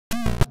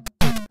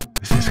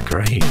is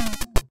great.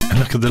 And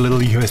look at the little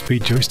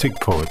USB joystick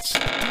ports.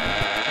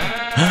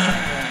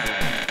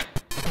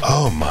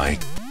 Oh my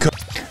god.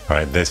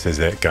 Alright, this is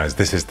it, guys.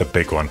 This is the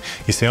big one.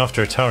 You see,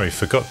 after Atari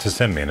forgot to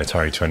send me an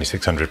Atari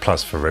 2600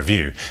 Plus for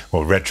review,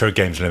 well, Retro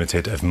Games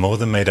Ltd have more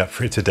than made up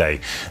for it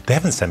today. They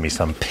haven't sent me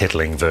some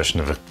piddling version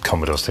of a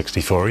Commodore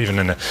 64, or even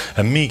an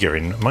Amiga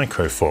in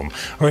micro form,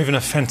 or even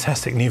a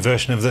fantastic new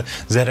version of the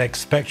ZX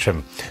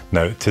Spectrum.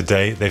 No,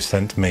 today they've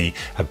sent me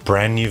a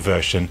brand new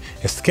version,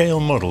 a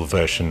scale model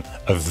version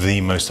of the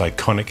most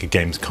iconic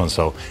games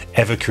console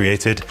ever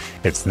created.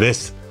 It's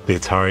this. The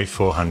Atari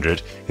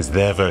 400 is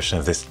their version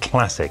of this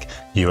classic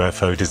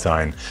UFO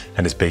design,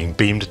 and it's being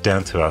beamed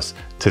down to us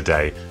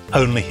today,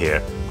 only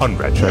here on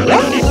Retro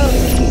Games.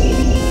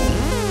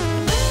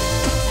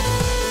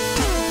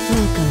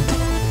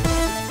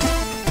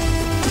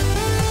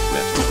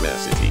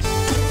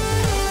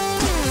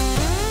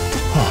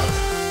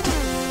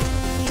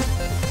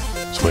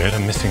 It's weird,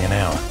 I'm missing an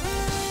hour.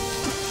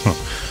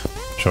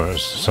 Sure, it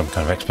was some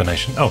kind of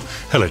explanation. Oh,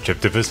 hello,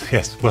 Chip Dippers.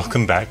 Yes,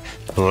 welcome back.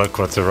 Look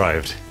what's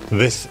arrived.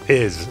 This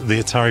is the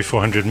Atari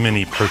 400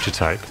 Mini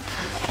prototype,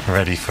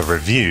 ready for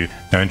review.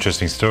 Now,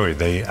 interesting story.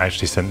 They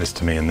actually sent this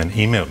to me and then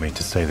emailed me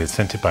to say they'd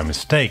sent it by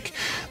mistake.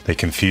 They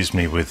confused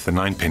me with the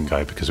 9-pin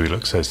guy because we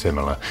look so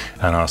similar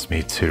and asked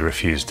me to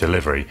refuse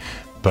delivery.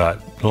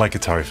 But like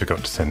Atari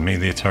forgot to send me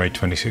the Atari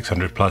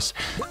 2600 Plus,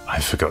 I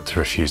forgot to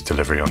refuse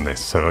delivery on this.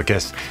 So I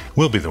guess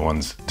we'll be the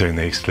ones doing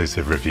the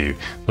exclusive review.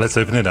 Let's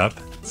open it up.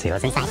 See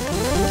what's inside.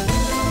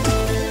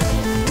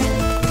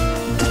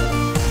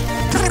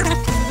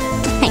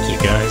 Thank you,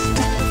 guys.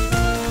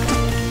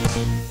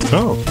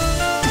 Oh.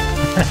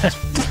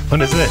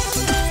 What is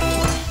this?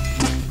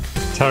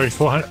 Atari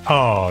 400.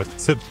 Oh,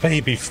 it's a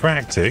baby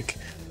Fractic.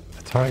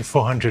 Atari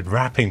 400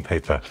 wrapping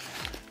paper.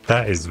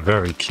 That is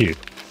very cute.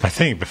 I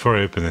think before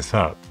I open this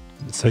up,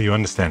 so you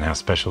understand how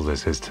special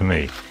this is to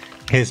me,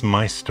 here's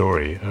my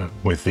story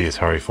with the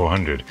Atari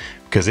 400,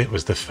 because it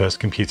was the first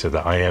computer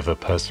that I ever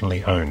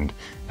personally owned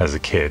as a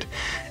kid.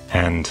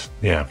 And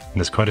yeah,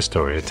 there's quite a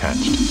story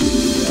attached.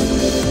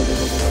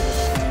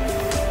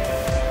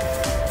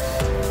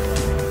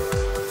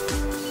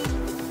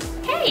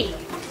 Hey!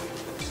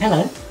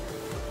 Hello.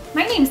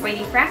 My name's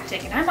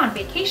Ladyfractic and I'm on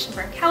vacation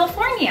from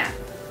California.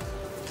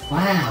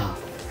 Wow,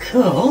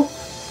 cool.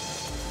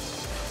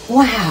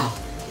 Wow,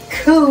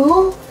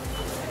 cool.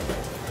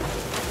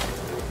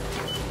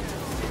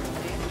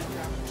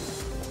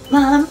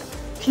 Mum,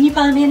 can you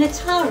buy me an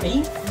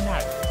Atari? No.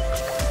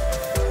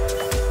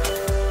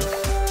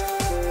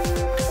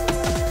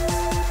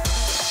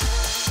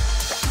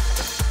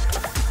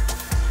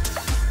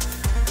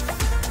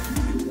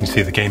 You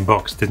see, the game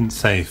box didn't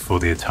say for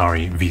the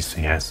Atari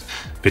VCS,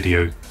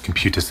 Video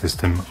Computer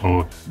System,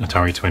 or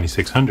Atari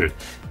 2600.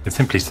 It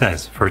simply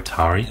says for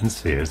Atari and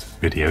Sears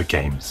Video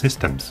Game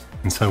Systems.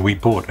 And so we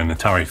bought an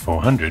Atari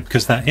 400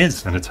 because that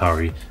is an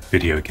Atari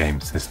video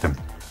game system.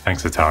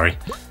 Thanks, Atari.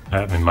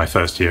 In my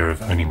first year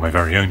of owning my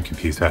very own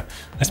computer,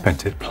 I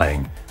spent it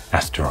playing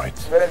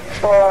Asteroids.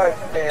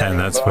 And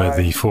that's where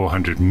the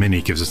 400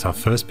 Mini gives us our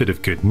first bit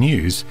of good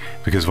news,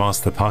 because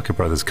whilst the Parker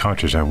Brothers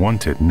cartridge I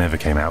wanted never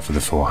came out for the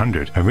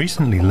 400, I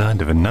recently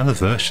learned of another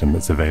version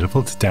that's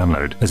available to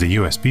download as a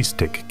USB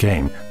stick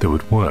game that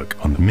would work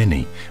on the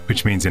Mini,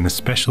 which means in a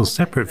special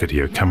separate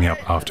video coming up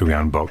after we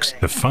unbox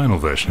the final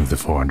version of the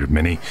 400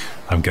 Mini,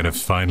 I'm going to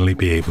finally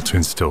be able to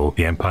install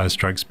The Empire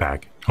Strikes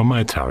Back on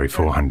my Atari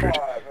 400.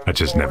 I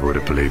just never would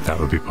have believed that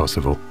would be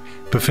possible.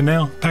 But for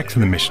now, back to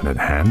the mission at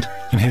hand,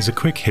 and here's a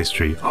quick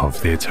history of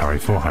the Atari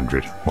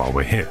 400 while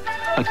we're here.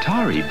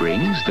 Atari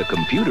brings the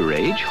computer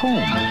age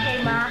home.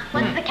 Okay, Ma,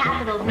 what's the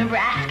capital of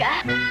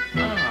Nebraska?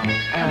 Come on,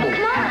 I'm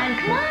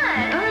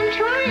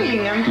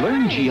trying.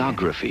 Learn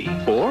geography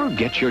or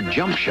get your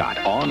jump shot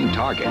on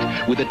target.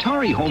 With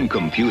Atari home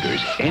computers,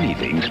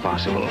 anything's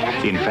possible.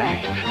 In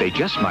fact, they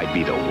just might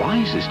be the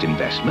wisest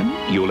investment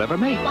you'll ever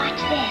make. Watch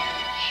this.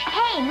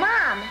 Hey,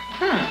 Mom.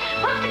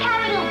 What's the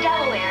capital of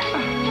Delaware?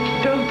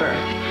 Dover.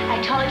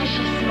 I told you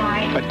she's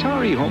smart.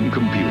 Atari home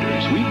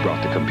computers. We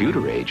brought the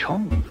computer age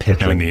home.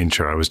 Now, in the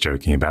intro, I was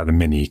joking about the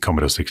Mini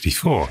Commodore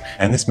 64,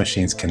 and this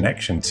machine's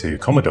connection to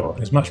Commodore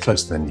is much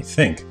closer than you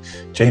think.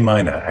 Jay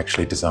Miner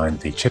actually designed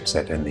the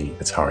chipset in the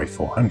Atari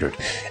 400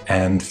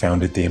 and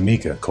founded the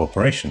Amiga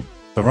Corporation.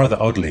 But rather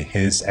oddly,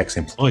 his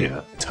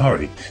ex-employer,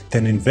 Atari,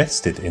 then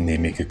invested in the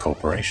Amiga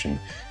Corporation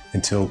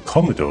until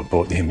Commodore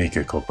bought the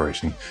Amiga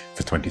Corporation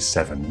for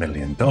 $27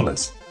 million.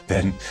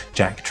 Then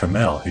Jack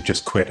Tramiel, who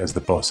just quit as the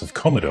boss of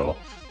Commodore,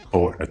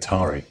 bought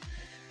Atari.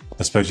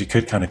 I suppose you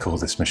could kind of call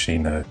this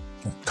machine a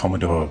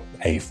Commodore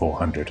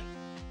A400.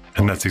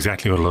 And that's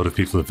exactly what a lot of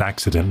people have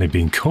accidentally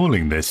been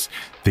calling this,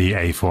 the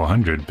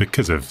A400,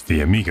 because of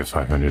the Amiga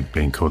 500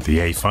 being called the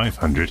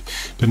A500.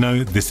 But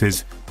no, this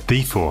is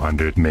the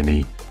 400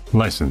 Mini,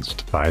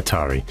 licensed by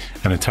Atari.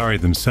 And Atari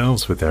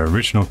themselves, with their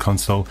original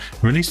console,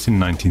 released in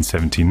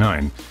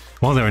 1979,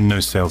 While there are no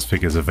sales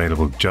figures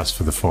available just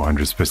for the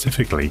 400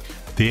 specifically,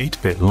 the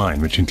 8-bit line,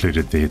 which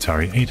included the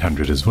Atari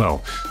 800 as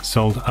well,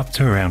 sold up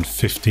to around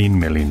 15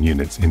 million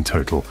units in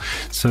total.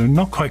 So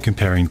not quite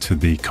comparing to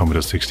the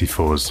Commodore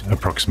 64's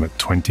approximate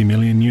 20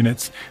 million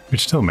units,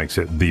 which still makes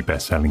it the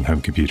best-selling home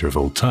computer of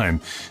all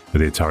time, but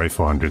the Atari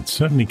 400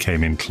 certainly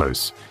came in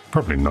close,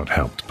 probably not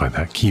helped by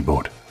that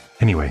keyboard.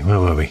 Anyway, where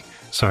were we?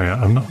 Sorry,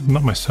 I'm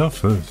not myself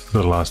for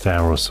the last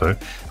hour or so.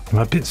 I'm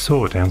a bit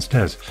sore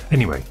downstairs.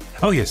 Anyway,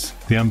 oh yes,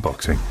 the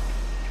unboxing.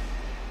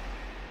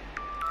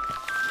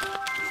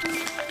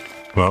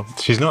 Well,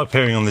 she's not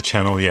appearing on the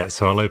channel yet,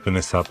 so I'll open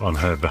this up on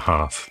her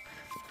behalf.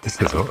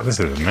 This is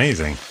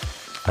amazing.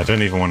 I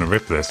don't even want to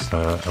rip this.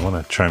 I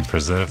want to try and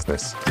preserve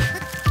this.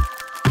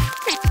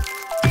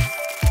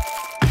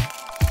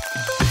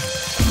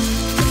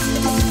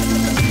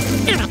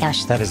 Oh my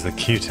gosh, that is the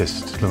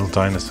cutest little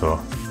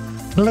dinosaur.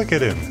 Look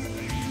at him.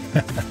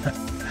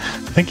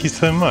 Thank you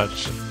so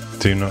much.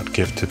 Do not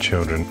give to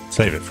children.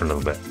 Save it for a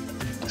little bit.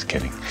 Just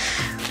kidding.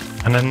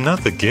 And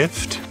another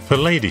gift for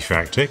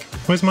Ladyfractic.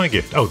 Where's my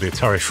gift? Oh, the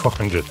Atari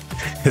 400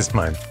 is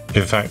mine.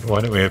 In fact,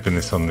 why don't we open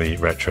this on the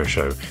retro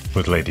show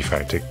with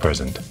Ladyfractic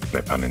present?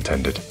 No pun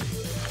intended.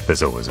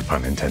 There's always a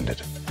pun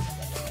intended.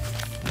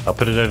 I'll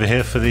put it over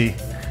here for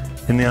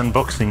in the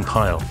unboxing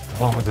pile.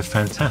 Oh, with a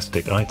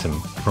fantastic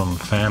item from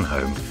Fan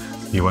Home.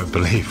 You won't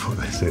believe what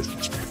this is.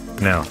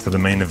 Now for the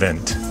main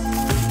event.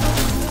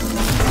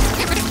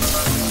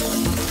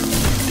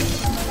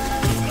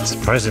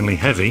 Surprisingly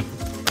heavy.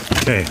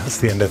 Okay, that's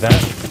the end of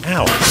that.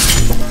 Ow!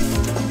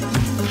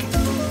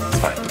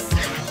 Fine.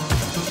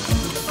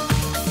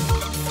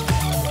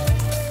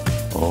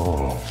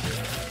 Oh,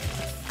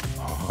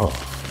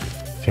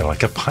 feel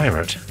like a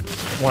pirate.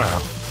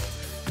 Wow.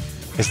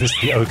 Is this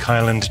the Oak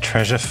Island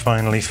treasure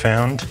finally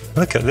found?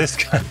 Look at this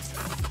guy.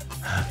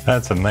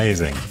 That's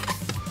amazing.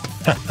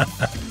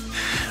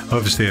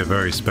 Obviously a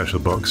very special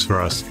box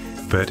for us,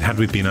 but had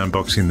we been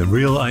unboxing the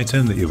real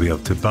item that you'll be able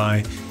to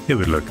buy, it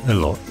would look a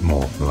lot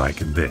more like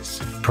this.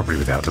 Probably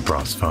without the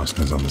brass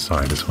fasteners on the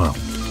side as well.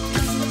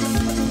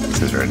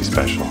 This is really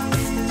special.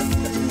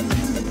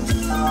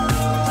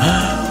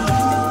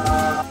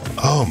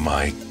 Oh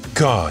my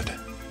god!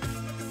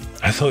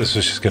 I thought this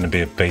was just going to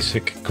be a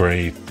basic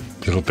grey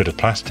little bit of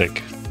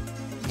plastic.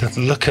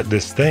 Look at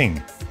this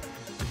thing!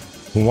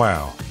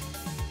 Wow.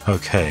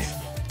 Okay.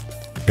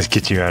 Let's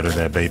get you out of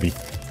there, baby.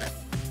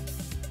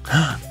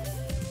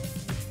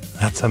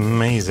 That's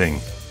amazing.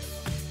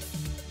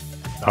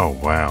 Oh,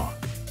 wow.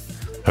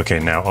 Okay,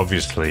 now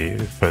obviously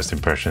first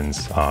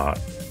impressions are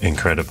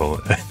incredible.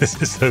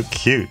 This is so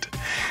cute.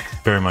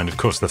 Bear in mind, of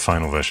course, the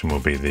final version will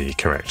be the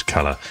correct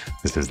color.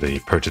 This is the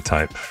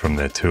prototype from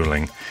their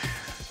tooling.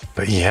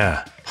 But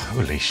yeah,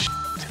 holy shit.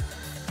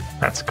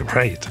 That's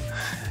great.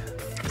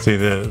 See,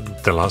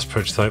 the last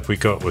prototype we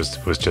got was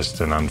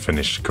just an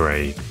unfinished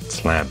grey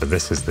slab, but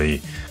this is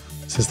the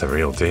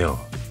real deal,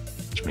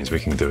 which means we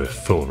can do a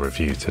full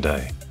review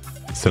today.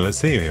 So let's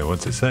see here,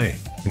 what's it say?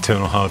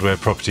 Internal hardware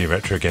property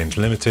Retro Games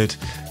Ltd,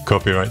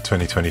 copyright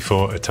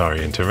 2024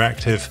 Atari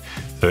Interactive.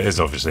 So it is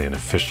obviously an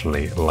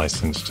officially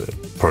licensed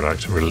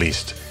product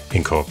released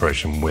in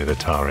cooperation with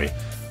Atari,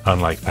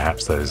 unlike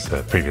perhaps those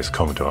previous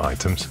Commodore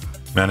items.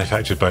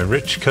 Manufactured by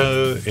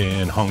Richco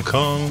in Hong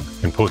Kong,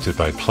 imported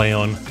by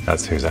Plaion,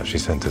 that's who's actually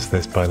sent us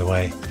this, by the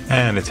way.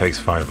 And it takes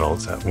 5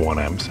 volts at 1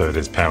 amp, so it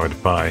is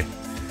powered by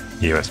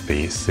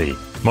USB-C.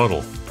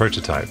 Model,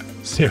 prototype,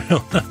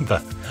 serial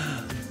number.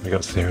 We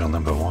got serial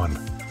number 1.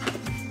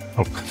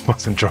 Oh,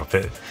 mustn't drop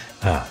it.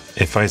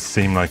 If I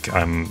seem like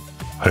I'm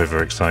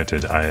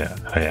overexcited, I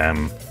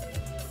am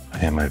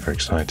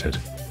overexcited.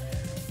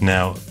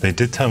 Now, they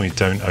did tell me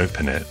don't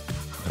open it,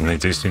 and they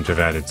do seem to have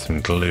added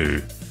some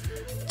glue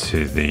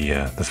to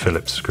the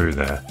Phillips screw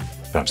there,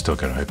 but I'm still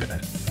going to open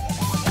it.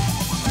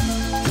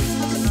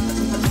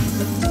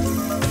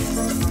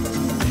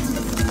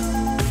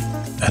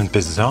 And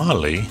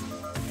bizarrely,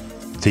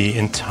 the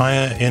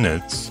entire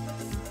innards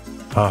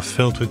are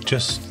filled with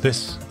just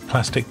this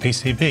plastic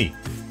PCB.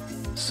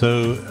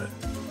 So,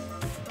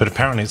 but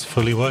apparently it's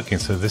fully working,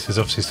 so this is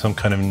obviously some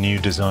kind of new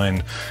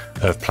design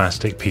of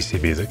plastic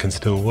PCB that can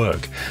still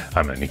work.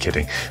 I'm only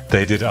kidding.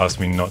 They did ask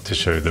me not to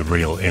show the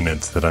real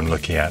innards that I'm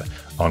looking at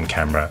on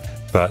camera,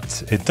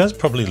 but it does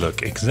probably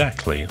look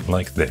exactly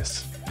like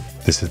this.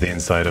 This is the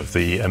inside of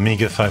the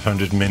Amiga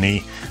 500 Mini,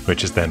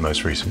 which is their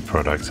most recent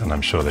product, and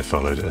I'm sure they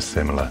followed a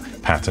similar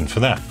pattern for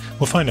that.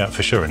 We'll find out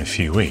for sure in a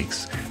few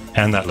weeks.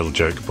 And that little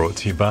joke brought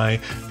to you by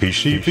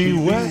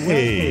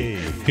PCBWay,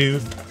 who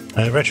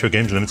Retro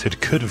Games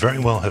Ltd could very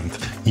well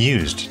have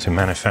used to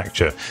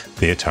manufacture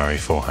the Atari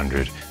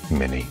 400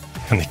 Mini.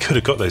 And they could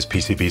have got those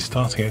PCBs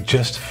starting at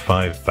just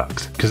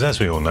 $5, because as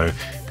we all know,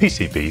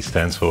 PCB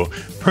stands for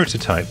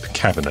Prototype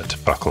Cabinet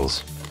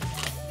Buckles,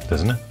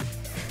 doesn't it?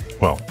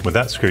 Well, with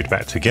that screwed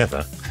back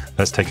together,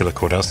 let's take a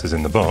look what else is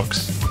in the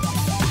box.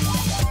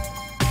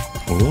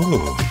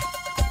 Ooh,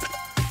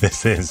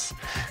 this is,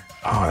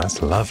 oh,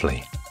 that's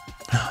lovely.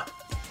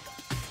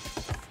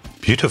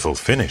 Beautiful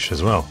finish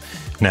as well.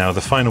 Now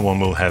the final one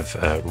will have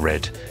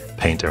red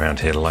paint around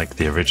here like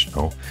the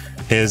original.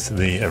 Here's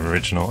the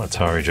original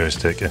Atari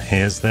joystick and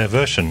here's their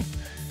version.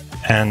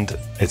 And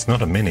it's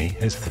not a mini,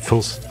 it's the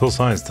full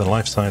size, the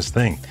life-size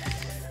thing.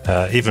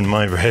 Even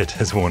my red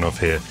has worn off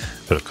here,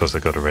 but of course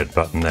I've got a red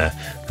button there.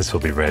 This will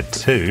be red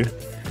too.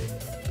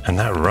 And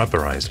that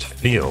rubberized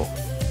feel.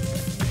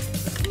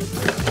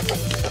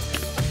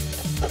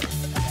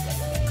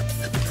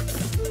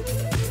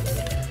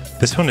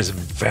 This one is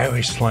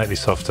very slightly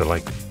softer,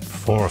 like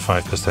 4 or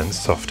 5%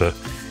 softer.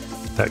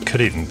 That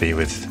could even be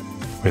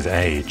with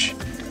age.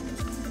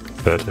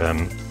 But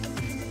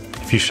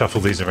if you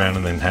shuffle these around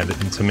and then hand it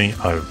to me,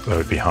 I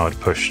would be hard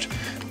pushed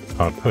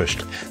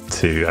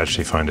to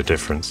actually find a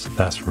difference.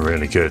 That's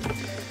really good.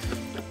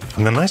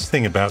 And the nice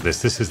thing about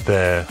this is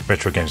their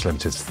Retro Games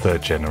Ltd's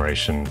 3rd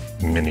generation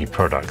mini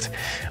product,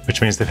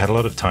 which means they've had a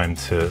lot of time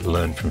to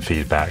learn from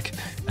feedback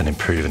and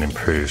improve and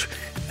improve.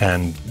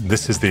 And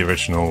this is the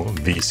original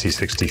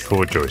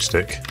VC64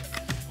 joystick,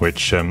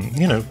 which,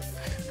 you know,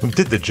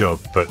 did the job,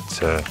 but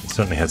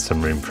certainly had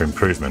some room for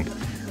improvement.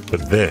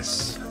 But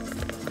this,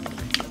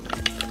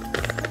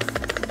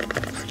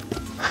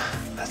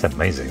 that's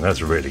amazing.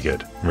 That's really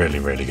good. Really,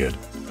 really good.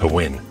 A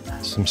win.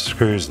 Some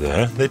screws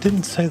there. They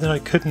didn't say that I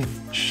couldn't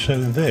show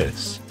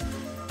this.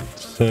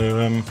 So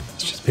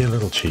let's just be a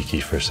little cheeky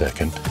for a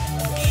second.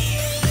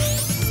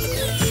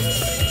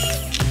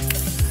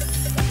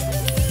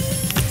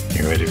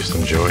 You ready for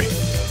some joy?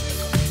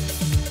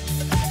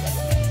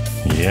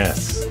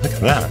 Yes, look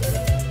at that.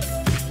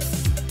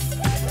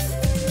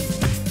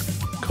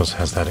 Of course it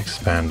has that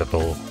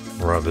expandable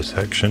rubber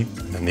section.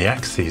 And the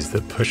axes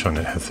that push on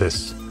it have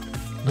this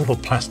little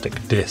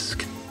plastic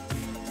disc,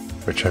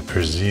 which I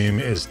presume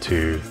is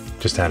to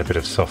just add a bit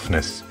of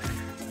softness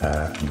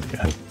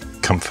and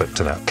comfort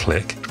to that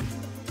click.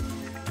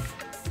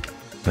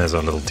 There's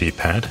our little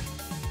D-pad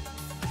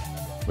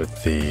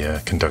with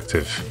the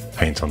conductive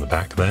paint on the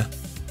back there.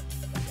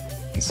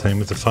 And same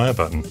with the fire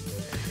button,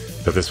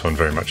 but this one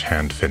very much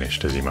hand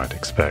finished, as you might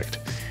expect.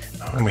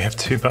 Oh, and we have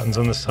 2 buttons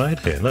on the side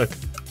here, look.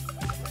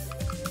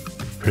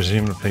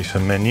 Presumably for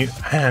menu,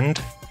 and,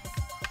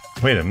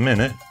 wait a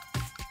minute,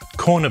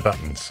 corner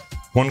buttons.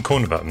 1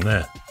 corner button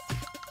there.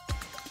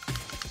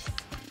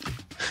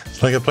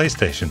 It's like a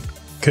PlayStation.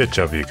 Good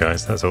job, you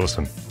guys. That's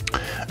awesome.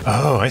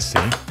 Oh, I see.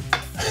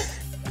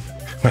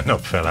 My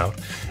knob fell out.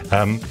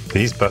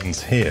 These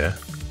buttons here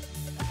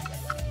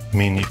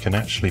mean you can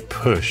actually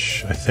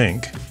push, I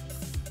think,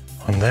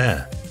 on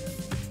there.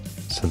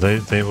 So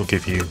they will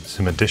give you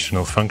some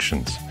additional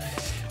functions.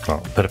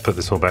 Well, better put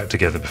this all back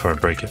together before I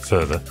break it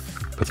further.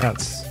 But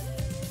that's...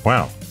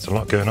 wow, there's a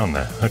lot going on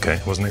there.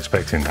 Okay, wasn't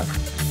expecting that.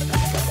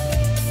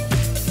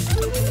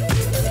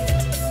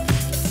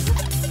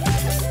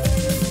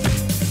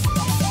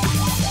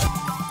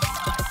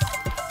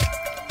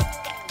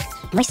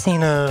 Have I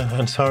seen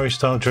an Atari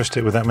style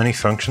joystick with that many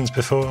functions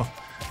before?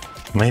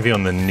 Maybe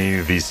on the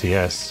new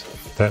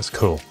VCS. That's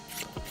cool.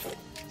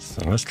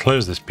 So let's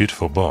close this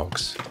beautiful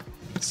box.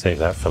 Save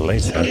that for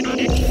later.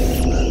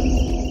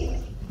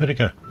 Where'd it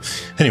go?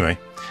 Anyway,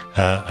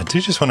 I do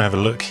just want to have a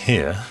look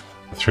here.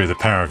 Through the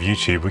power of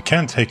YouTube, we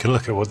can take a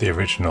look at what the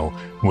original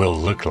will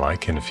look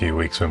like in a few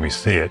weeks when we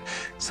see it.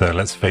 So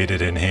let's fade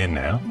it in here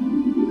now.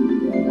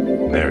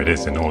 And there it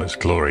is in all its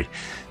glory.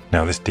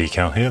 Now this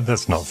decal here,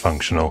 that's not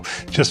functional,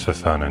 just for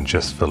fun and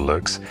just for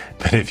looks.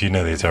 But if you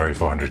know the Atari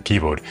 400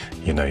 keyboard,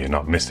 you know you're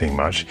not missing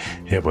much.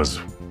 It was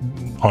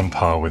on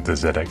par with the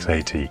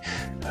ZX80.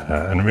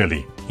 And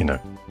really, you know,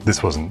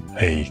 this wasn't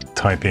a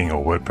typing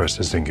or word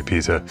processing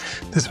computer.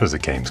 This was a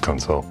games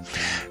console.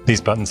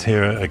 These buttons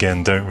here,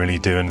 again, don't really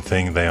do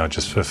anything. They are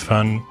just for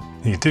fun.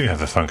 You do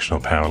have a functional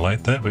power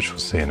light there, which we'll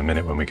see in a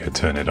minute when we go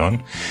turn it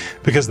on.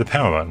 Because the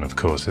power button, of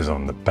course, is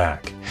on the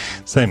back.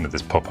 Same with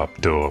this pop-up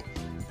door.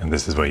 And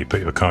this is where you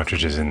put your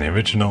cartridges in the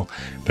original,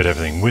 but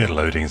everything we're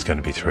loading is going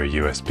to be through a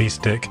USB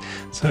stick.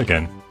 So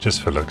again,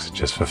 just for looks,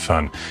 just for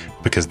fun,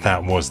 because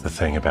that was the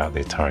thing about the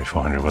Atari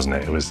 400, wasn't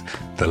it? It was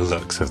the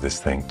looks of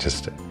this thing,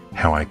 just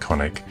how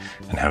iconic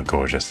and how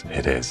gorgeous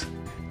it is.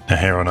 Now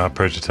here on our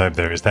prototype,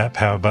 there is that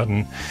power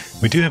button.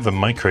 We do have a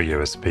micro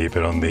USB,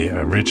 but on the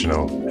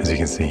original, as you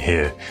can see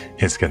here,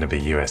 it's going to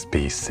be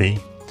USB-C.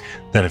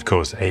 Then, of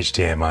course,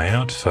 HDMI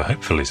out for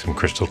hopefully some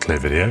crystal clear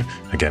video.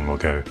 Again, we'll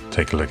go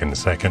take a look in a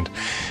second.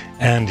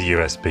 And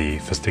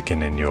USB for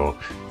sticking in your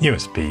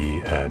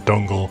USB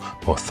dongle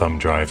or thumb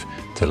drive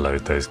to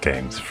load those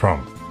games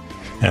from.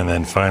 And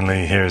then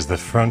finally, here's the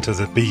front of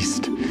the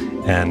beast.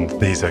 And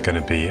these are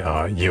going to be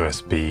our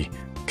USB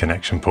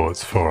connection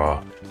ports for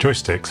our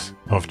joysticks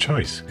of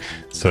choice.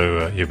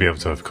 So you'll be able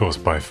to, of course,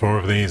 buy 4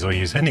 of these or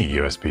use any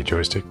USB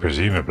joystick,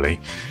 presumably.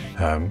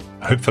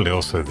 Hopefully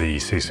also the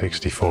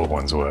C64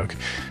 ones work,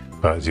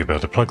 but you'll be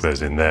able to plug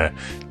those in there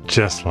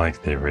just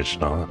like the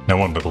original. Now,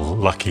 one little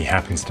lucky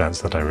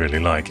happenstance that I really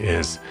like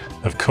is,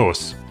 of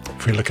course,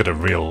 if we look at a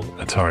real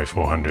Atari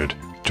 400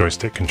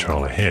 joystick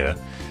controller here,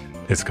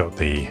 it's got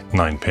the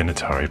 9-pin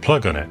Atari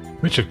plug on it,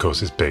 which of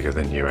course is bigger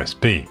than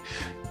USB.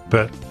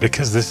 But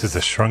because this is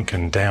a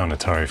shrunken down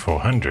Atari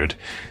 400,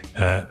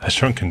 a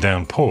shrunken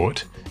down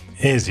port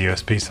is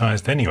USB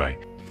sized anyway.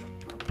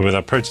 But with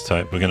our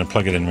prototype, we're going to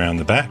plug it in around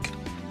the back.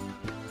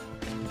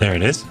 There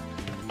it is,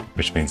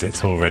 which means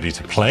it's all ready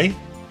to play.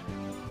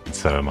 And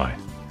so am I.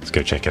 Let's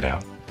go check it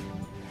out.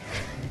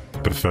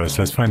 But first,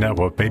 let's find out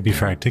what Baby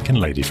Fractic and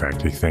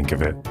Ladyfractic think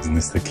of it. Isn't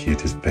this the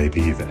cutest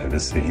baby you've ever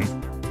seen?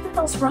 What the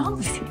hell's wrong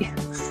with you?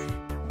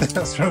 What the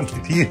hell's wrong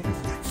with you?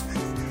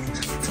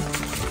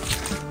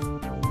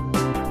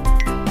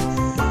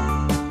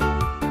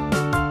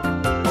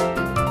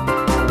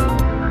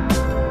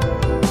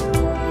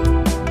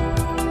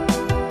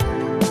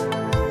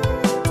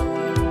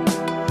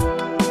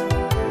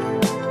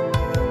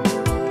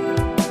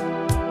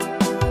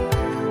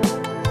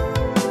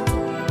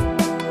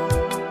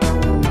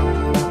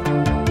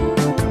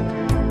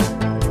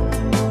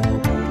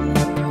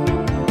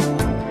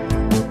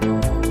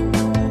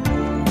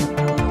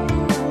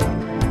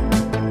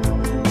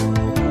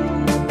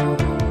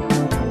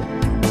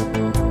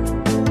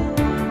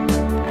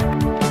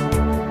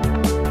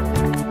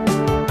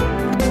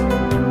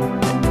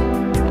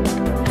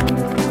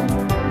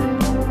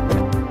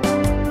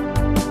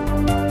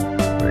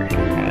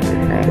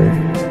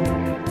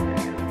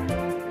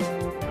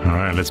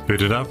 Let's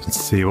boot it up and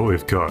see what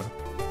we've got.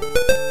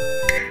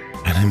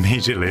 And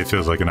immediately it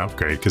feels like an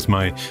upgrade because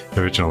my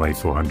original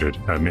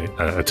A400,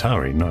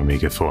 Atari, not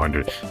Amiga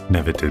 400,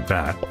 never did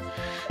that.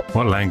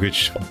 What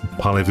language?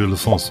 Parlez-vous le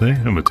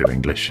français? And we'll do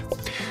English.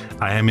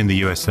 I am in the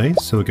USA,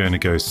 so we're going to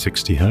go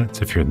 60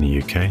 Hz. If you're in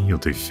the UK, you'll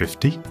do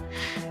 50.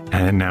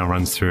 And it now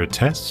runs through a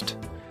test.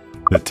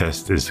 The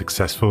test is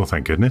successful,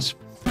 thank goodness.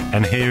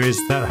 And here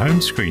is that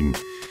home screen.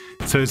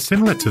 So it's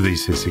similar to the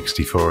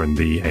C64 and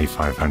the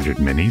A500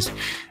 minis.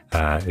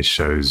 It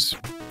shows,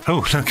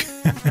 oh look,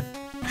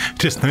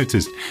 just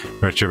noticed,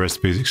 Retro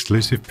Recipes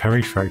exclusive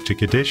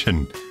PERIFAX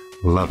edition.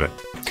 Love it.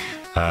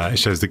 It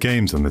shows the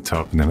games on the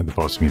top, and then at the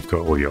bottom you've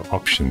got all your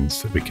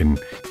options that we can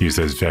use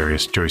those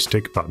various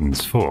joystick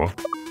buttons for.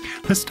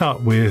 Let's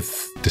start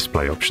with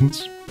display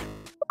options.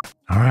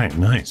 All right,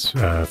 nice.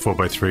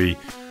 4:3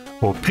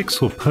 or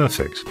pixel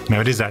perfect. Now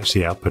it is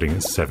actually outputting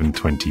at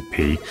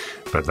 720p,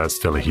 but that's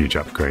still a huge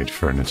upgrade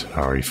for an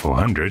Atari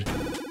 400.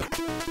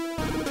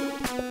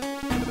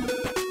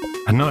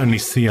 And not only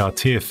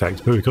CRT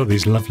effects, but we've got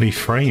these lovely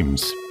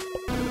frames.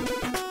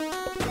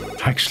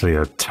 Actually,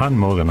 a ton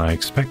more than I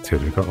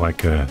expected. We've got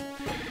like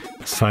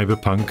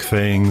cyberpunk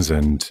things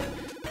and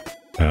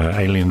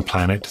alien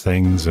planet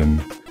things, and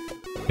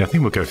yeah, I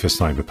think we'll go for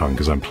cyberpunk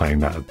because I'm playing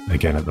that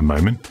again at the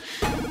moment.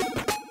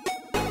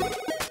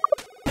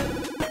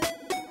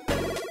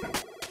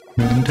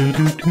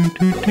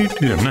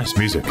 Nice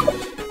music.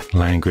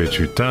 Language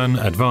we've done.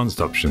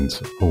 Advanced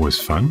options, always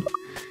fun.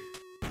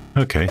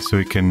 Okay, so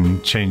we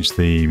can change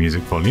the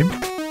music volume.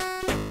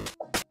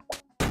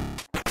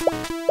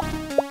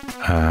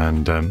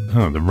 And,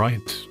 oh, the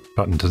right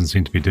button doesn't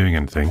seem to be doing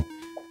anything.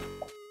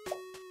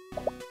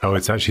 Oh,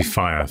 it's actually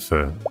fire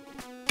for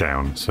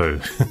down, so...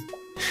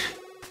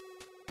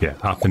 yeah,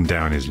 up and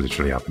down is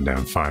literally up and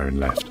down, fire and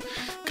left.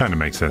 Kind of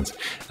makes sense.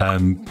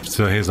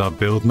 So here's our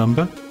build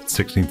number.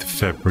 16th of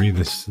February,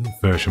 this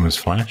version was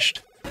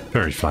flashed.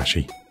 Very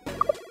flashy.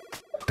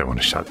 Don't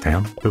want to shut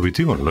down, but we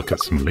do want to look at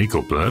some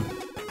legal blurb.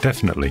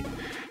 Definitely.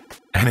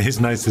 And it is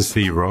nice to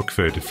see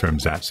Rockford from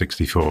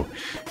Zap64.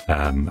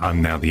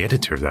 I'm now the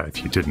editor of that,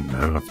 if you didn't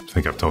know. I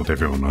think I've told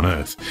everyone on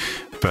Earth.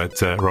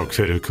 But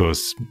Rockford, of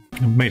course,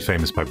 made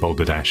famous by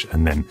Boulder Dash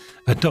and then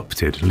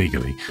adopted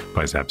legally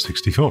by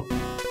Zap64.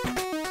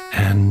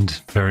 And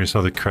various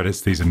other credits.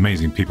 These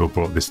amazing people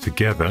brought this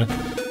together.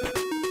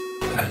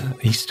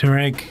 Easter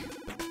egg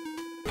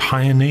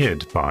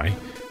pioneered by...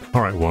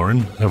 All right,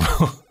 Warren.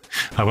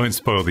 I won't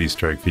spoil the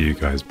Easter egg for you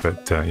guys,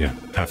 but yeah,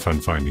 have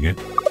fun finding it.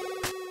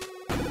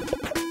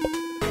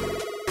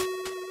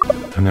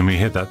 And then we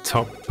hit that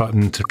top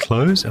button to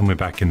close, and we're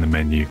back in the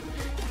menu.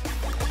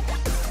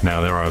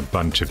 Now, there are a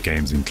bunch of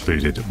games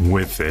included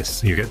with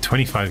this. You get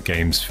 25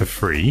 games for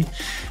free.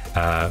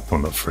 Well,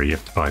 not free, you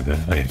have to buy the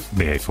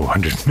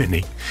A400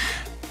 Mini.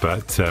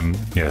 But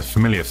yeah,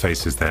 familiar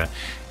faces there.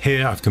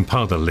 Here, I've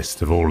compiled a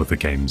list of all of the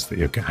games that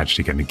you're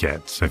actually going to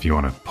get. So if you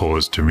want to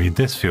pause to read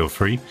this, feel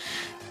free.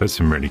 There's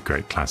some really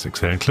great classics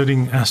there,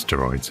 including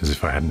Asteroids, as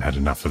if I hadn't had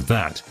enough of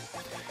that.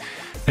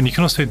 And you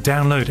can also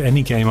download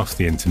any game off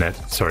the internet.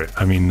 Sorry,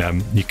 I mean,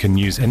 you can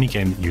use any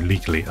game that you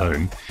legally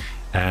own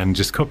and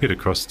just copy it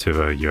across to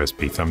a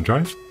USB thumb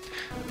drive.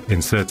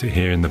 Insert it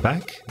here in the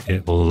back,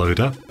 it will load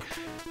up.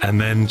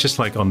 And then just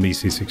like on the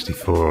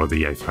C64 or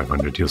the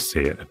A500, you'll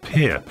see it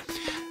appear.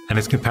 And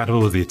it's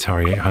compatible with the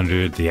Atari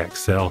 800, the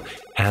XL,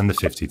 and the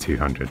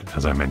 5200,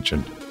 as I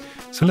mentioned.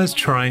 So let's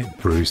try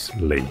Bruce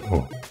Lee,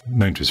 or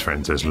known to his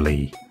friends as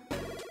Lee.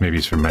 Maybe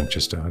he's from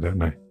Manchester, I don't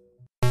know.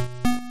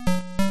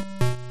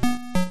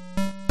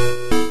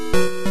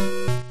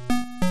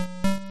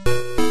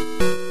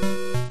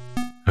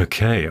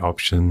 Okay,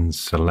 options,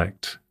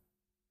 select.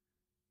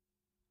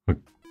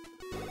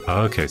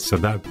 Okay, so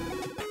that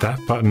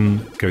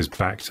button goes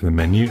back to the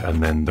menu,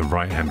 and then the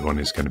right-hand one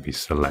is going to be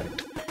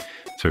select.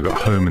 So we've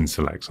got home and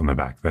select on the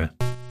back there.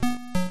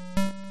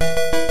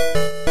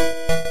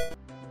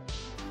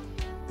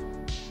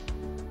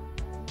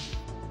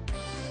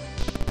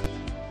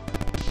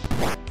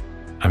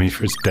 mean,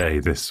 for its day,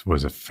 this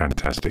was a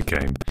fantastic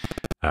game.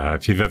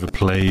 If you've ever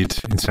played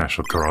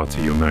International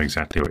Karate, you'll know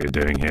exactly what you're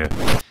doing here.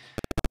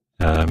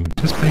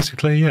 Just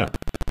basically, yeah.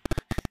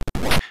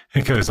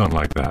 It goes on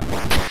like that.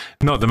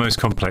 Not the most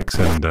complex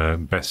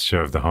and best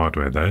show of the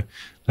hardware, though.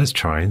 Let's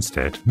try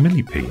instead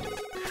Millipede.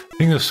 I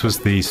think this was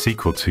the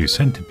sequel to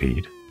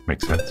Centipede.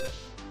 Makes sense.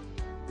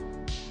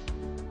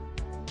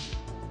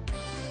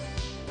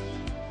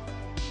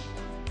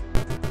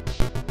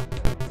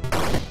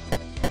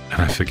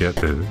 And I forget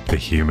the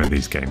humour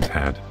these games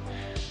had.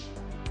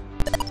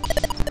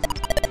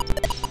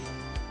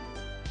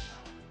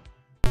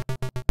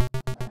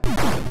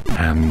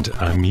 And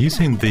I'm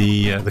using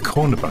the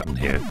corner button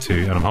here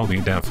and I'm holding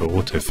it down for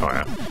auto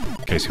fire,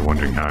 in case you're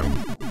wondering how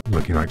I'm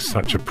looking like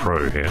such a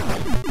pro here.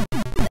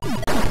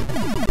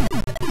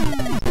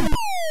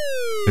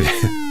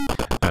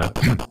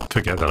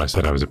 Forget that I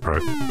said I was a pro.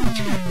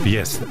 But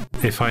yes,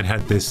 if I'd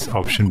had this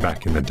option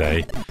back in the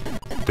day,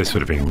 this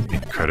would have been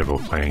incredible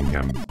playing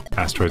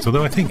Asteroids,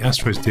 although I think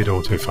Asteroids did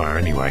auto fire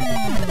anyway.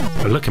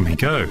 But look at me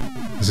go!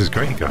 This is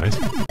great, guys.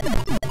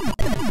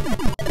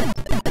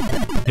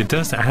 It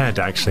does add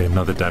actually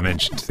another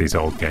dimension to these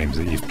old games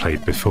that you've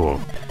played before,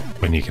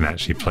 when you can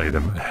actually play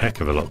them a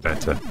heck of a lot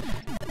better.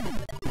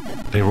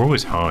 They were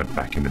always hard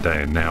back in the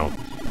day, and now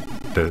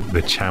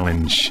the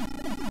challenge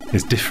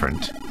is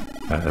different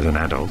as an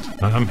adult.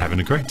 I'm having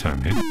a great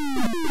time here.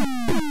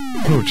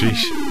 Oh,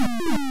 geez.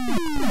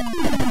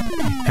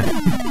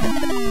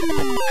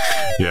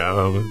 Yeah,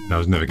 well, I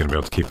was never going to be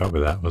able to keep up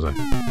with that, was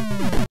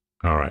I?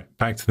 Alright,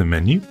 back to the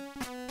menu.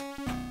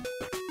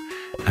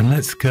 And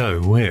let's go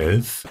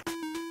with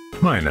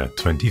Miner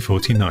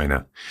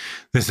 2049er.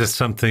 This is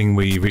something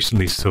we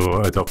recently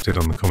saw adopted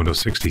on the Commodore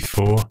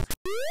 64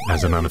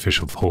 as an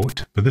unofficial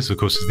port, but this of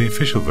course is the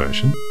official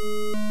version.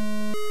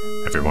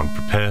 Everyone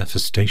prepare for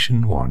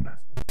Station 1.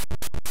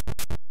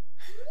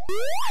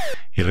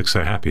 He looks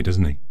so happy,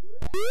 doesn't he?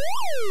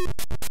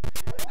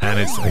 And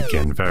it's,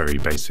 again, very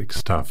basic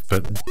stuff,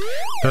 but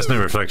that's no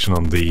reflection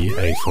on the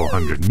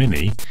A400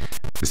 Mini.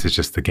 This is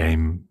just the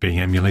game being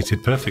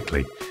emulated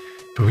perfectly.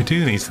 But we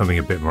do need something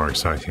a bit more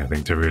exciting, I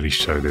think, to really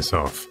show this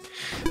off.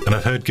 And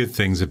I've heard good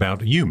things about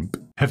Yoomp.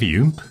 Have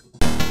you Yoomp?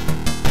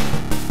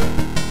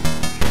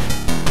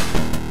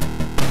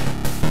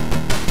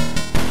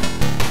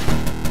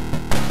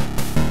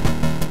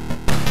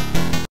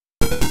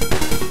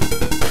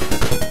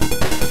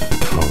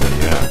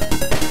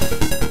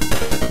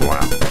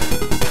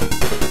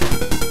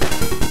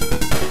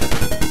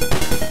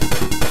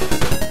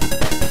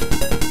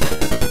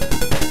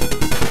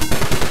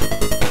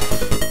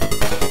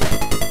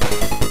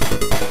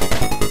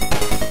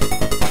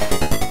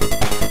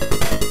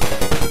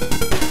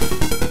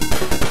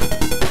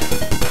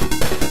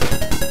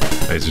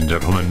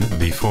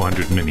 The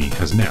 400 Mini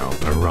has now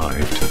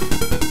arrived.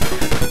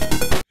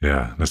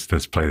 Yeah, let's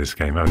play this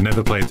game. I've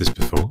never played this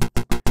before.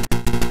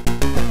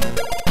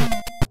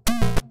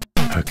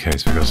 Okay,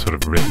 so we've got a sort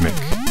of rhythmic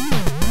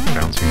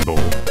bouncing ball.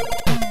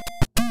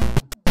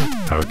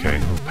 Okay,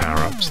 little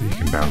power-ups that you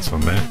can bounce on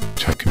there,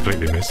 which I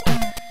completely missed.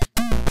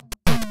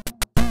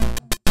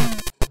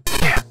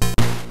 Yeah.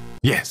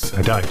 Yes,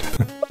 I died.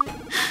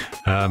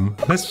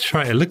 Let's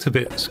try it. It looks a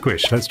bit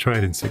squished. Let's try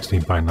it in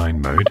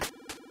 16:9 mode.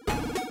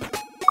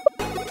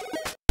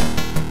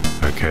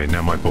 Okay,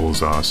 now my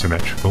balls are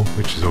symmetrical,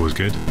 which is always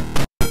good.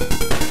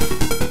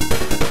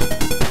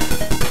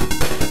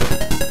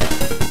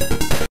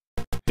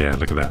 Yeah,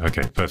 look at that.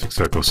 Okay, perfect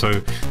circle.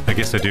 So I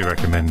guess I do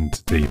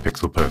recommend the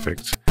pixel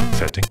perfect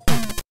setting.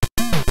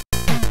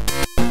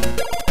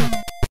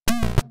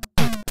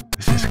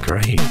 This is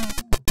great.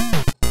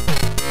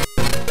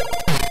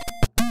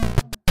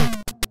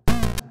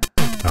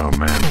 Oh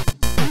man.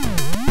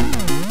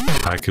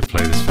 I could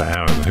play this for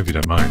hours. I hope you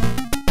don't mind.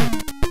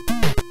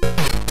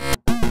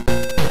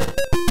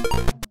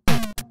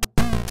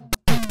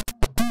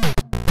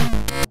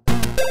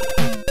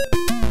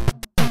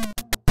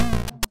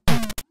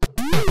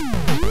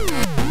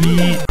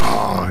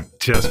 Oh,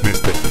 just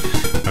missed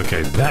it.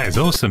 Okay, that is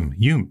awesome.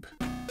 Yoomp.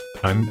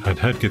 I'd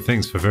heard good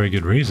things for very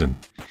good reason.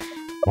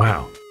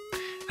 Wow.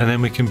 And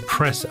then we can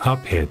press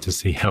up here to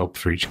see help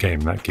for each game.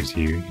 That gives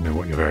you,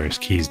 what your various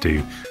keys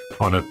do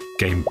on a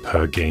game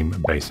per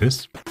game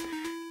basis.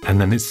 And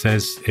then it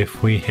says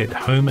if we hit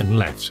home and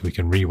left, we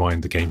can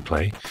rewind the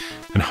gameplay.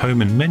 And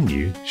home and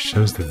menu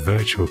shows the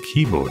virtual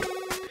keyboard.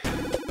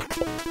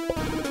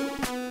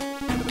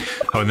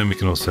 Oh, and then we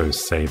can also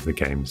save the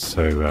game.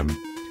 So,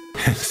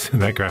 so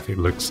that graphic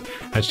looks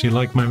actually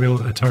like my real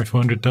Atari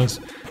 400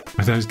 does,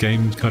 with those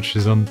game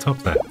cartridges on top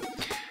there.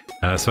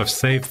 So I've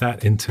saved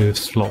that into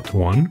slot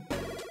 1.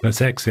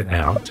 Let's exit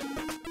out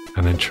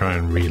and then try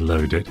and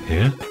reload it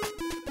here.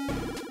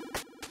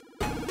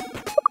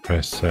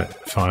 Press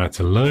fire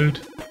to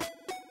load.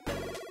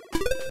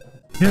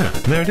 Yeah,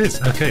 there it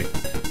is. Okay,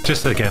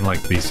 just again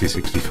like the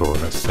C64,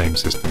 that's the same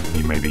system that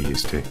you may be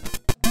used to.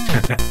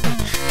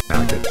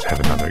 Now I get to have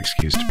another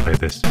excuse to play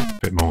this a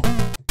bit more.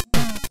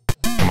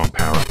 Come on,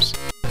 power-ups.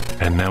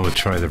 And now we'll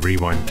try the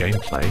rewind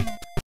gameplay.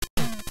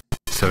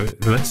 So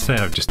let's say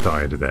I've just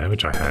died there,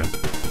 which I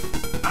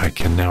have. I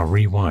can now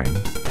rewind.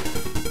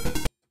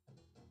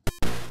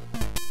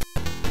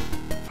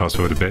 Fast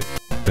forward a bit.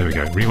 There we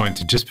go. Rewind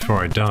to just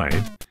before I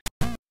died.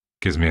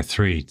 Gives me a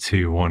 3,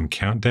 2, 1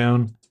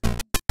 countdown.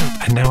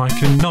 And now I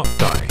can not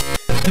die.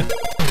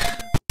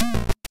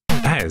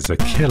 That is a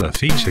killer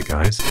feature,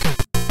 guys.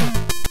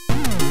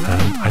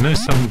 I know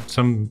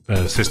some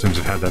systems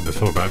have had that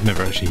before, but I've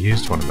never actually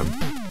used one of them.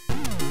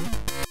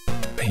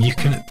 You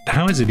can.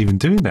 How is it even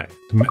doing that?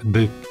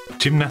 The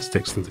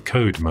gymnastics that the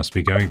code must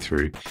be going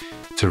through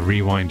to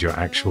rewind your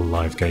actual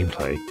live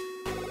gameplay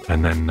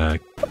and then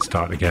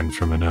start again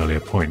from an earlier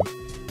point.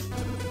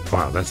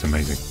 Wow, that's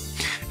amazing.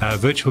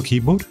 Virtual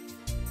keyboard,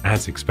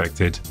 as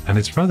expected, and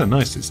it's rather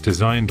nice. It's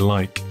designed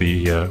like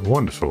the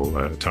wonderful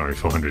Atari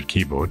 400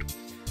 keyboard.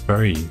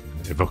 Very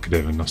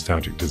evocative and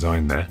nostalgic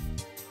design there.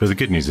 But the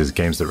good news is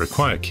games that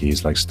require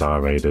keys like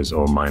Star Raiders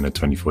or Miner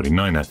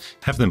 2049er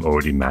have them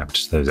already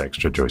mapped to those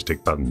extra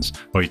joystick buttons,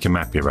 or you can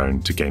map your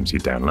own to games you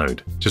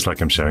download, just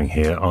like I'm showing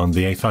here on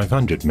the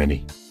A500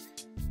 Mini.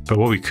 But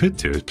what we could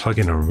do is plug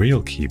in a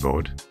real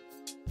keyboard,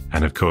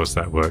 and of course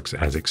that works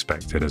as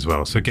expected as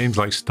well. So games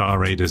like Star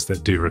Raiders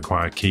that do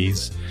require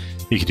keys,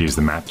 you could use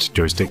the mapped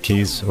joystick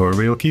keys or a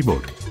real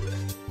keyboard.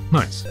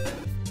 Nice.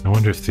 I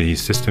wonder if the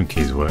system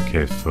keys work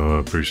here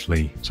for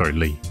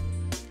Lee.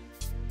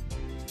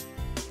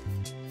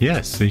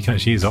 Yes, so you can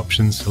actually use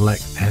Options,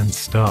 Select and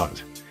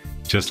Start,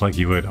 just like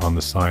you would on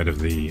the side of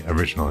the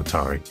original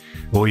Atari.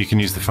 Or you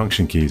can use the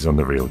function keys on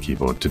the real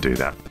keyboard to do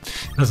that.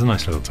 That's a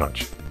nice little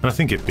touch. And I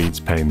think it beats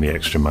paying the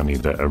extra money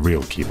that a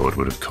real keyboard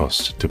would have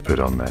cost to put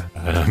on there.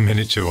 A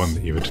miniature one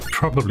that you would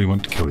probably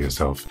want to kill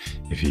yourself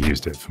if you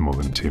used it for more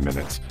than 2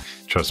 minutes.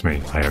 Trust me,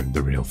 I owned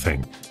the real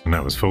thing, and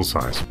that was full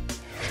size.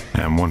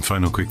 And one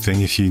final quick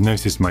thing, if you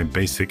notice my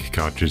basic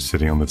cartridge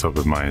sitting on the top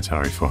of my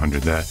Atari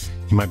 400 there,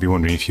 you might be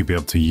wondering if you'll be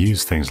able to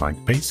use things like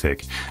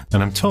BASIC,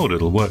 and I'm told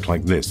it'll work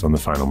like this on the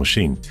final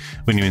machine.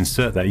 When you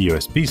insert that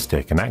USB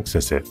stick and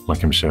access it,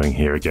 like I'm showing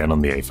here again on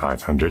the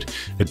A500,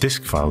 a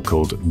disk file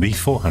called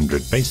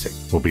THE400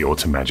 BASIC will be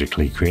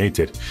automatically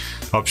created.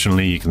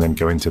 Optionally, you can then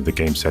go into the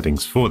game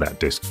settings for that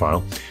disk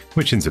file,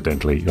 which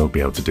incidentally you'll be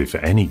able to do for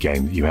any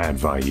game that you add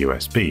via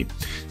USB,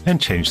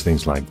 and change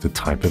things like the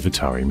type of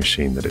Atari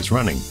machine that it's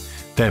running.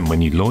 Then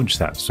when you launch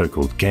that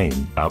so-called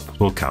game, up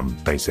will come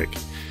BASIC.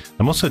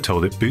 I'm also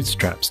told it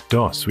bootstraps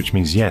DOS, which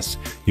means yes,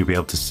 you'll be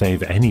able to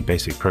save any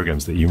basic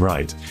programs that you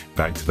write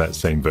back to that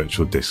same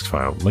virtual disk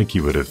file like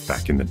you would have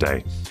back in the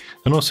day.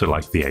 And also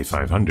like the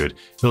A500,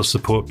 it'll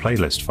support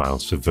playlist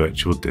files for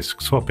virtual disk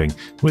swapping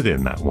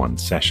within that one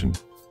session.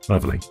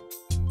 Lovely.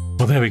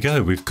 Well, there we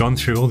go. We've gone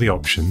through all the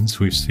options.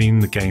 We've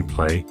seen the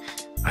gameplay.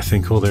 I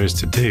think all there is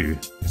to do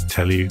is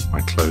tell you my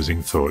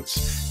closing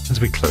thoughts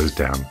as we close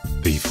down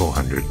the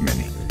 400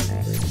 Mini.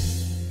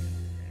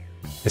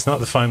 It's not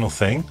the final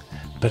thing,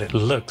 but it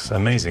looks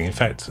amazing. In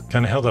fact,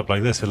 kind of held up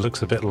like this, it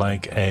looks a bit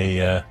like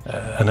an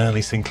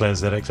early Sinclair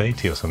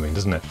ZX80 or something,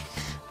 doesn't it?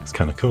 It's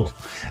kind of cool.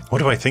 What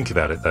do I think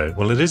about it though?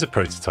 Well, it is a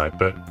prototype,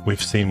 but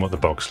we've seen what the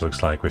box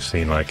looks like. We've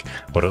seen like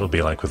what it'll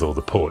be like with all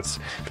the ports.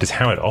 But it's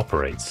how it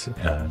operates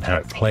and how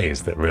it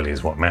plays that really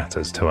is what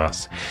matters to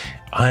us.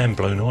 I am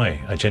blown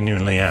away. I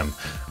genuinely am.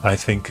 I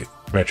think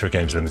Retro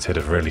Games Ltd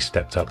have really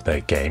stepped up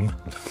their game.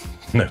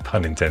 No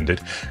pun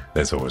intended.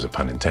 There's always a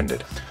pun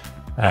intended.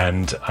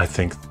 And I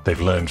think they've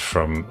learned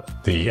from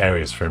the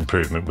areas for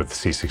improvement with the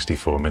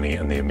C64 Mini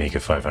and the Amiga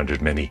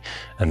 500 Mini,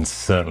 and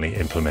certainly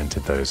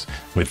implemented those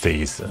with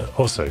these,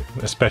 also,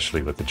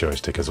 especially with the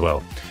joystick as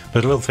well.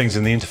 But little things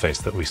in the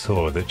interface that we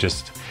saw that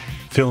just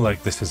feel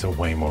like this is a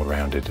way more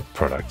rounded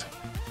product.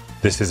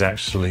 This is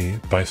actually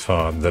by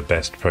far the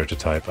best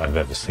prototype I've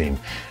ever seen,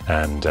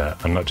 and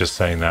I'm not just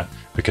saying that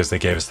because they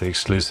gave us the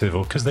exclusive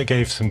or because they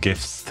gave some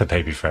gifts to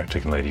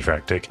Babyfractic and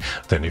Ladyfractic.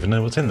 I don't even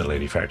know what's in the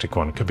Ladyfractic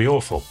one. It could be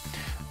awful.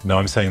 No,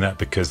 I'm saying that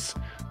because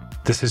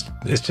this is,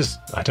 it's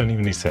just, I don't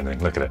even need to say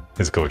anything. Look at it.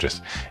 It's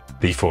gorgeous.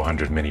 The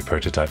 400 Mini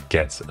prototype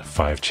gets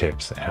 5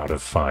 chips out of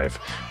 5.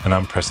 An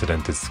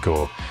unprecedented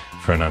score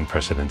for an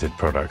unprecedented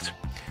product.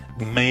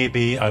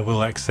 Maybe I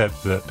will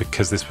accept that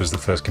because this was the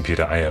first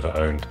computer I ever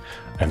owned.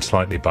 I'm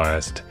slightly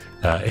biased.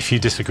 If you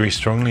disagree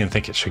strongly and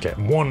think it should get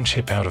 1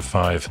 chip out of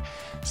 5,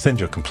 send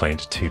your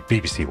complaint to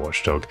BBC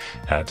Watchdog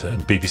at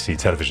BBC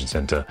Television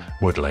Centre,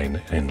 Wood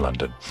Lane in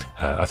London.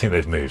 I think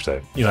they've moved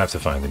though. You'll have to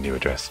find the new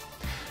address.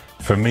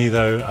 For me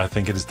though, I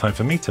think it is time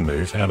for me to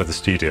move out of the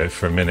studio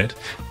for a minute,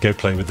 go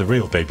play with the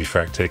real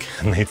Babyfractic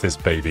and leave this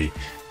baby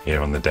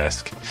here on the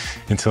desk.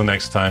 Until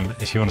next time,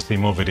 if you want to see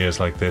more videos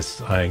like this,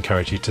 I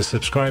encourage you to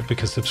subscribe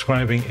because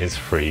subscribing is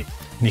free.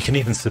 And you can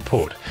even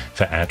support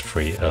for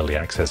ad-free early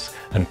access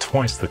and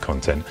twice the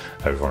content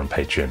over on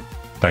Patreon.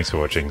 Thanks for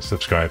watching,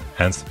 subscribe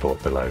and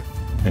support below.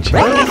 And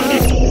cheers.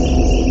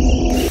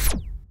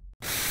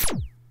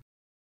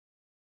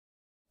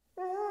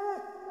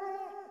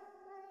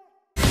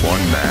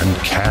 One man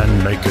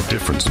can make a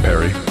difference,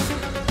 Perry.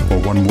 Or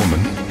one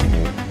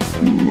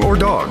woman. Or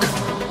dog.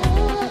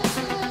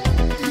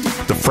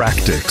 The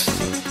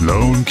Fractics,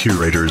 lone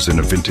curators in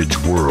a vintage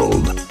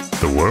world.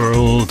 The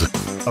world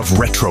of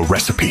retro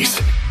recipes.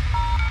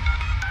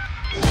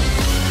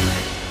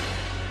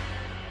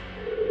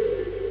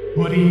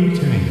 What are you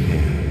doing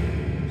here?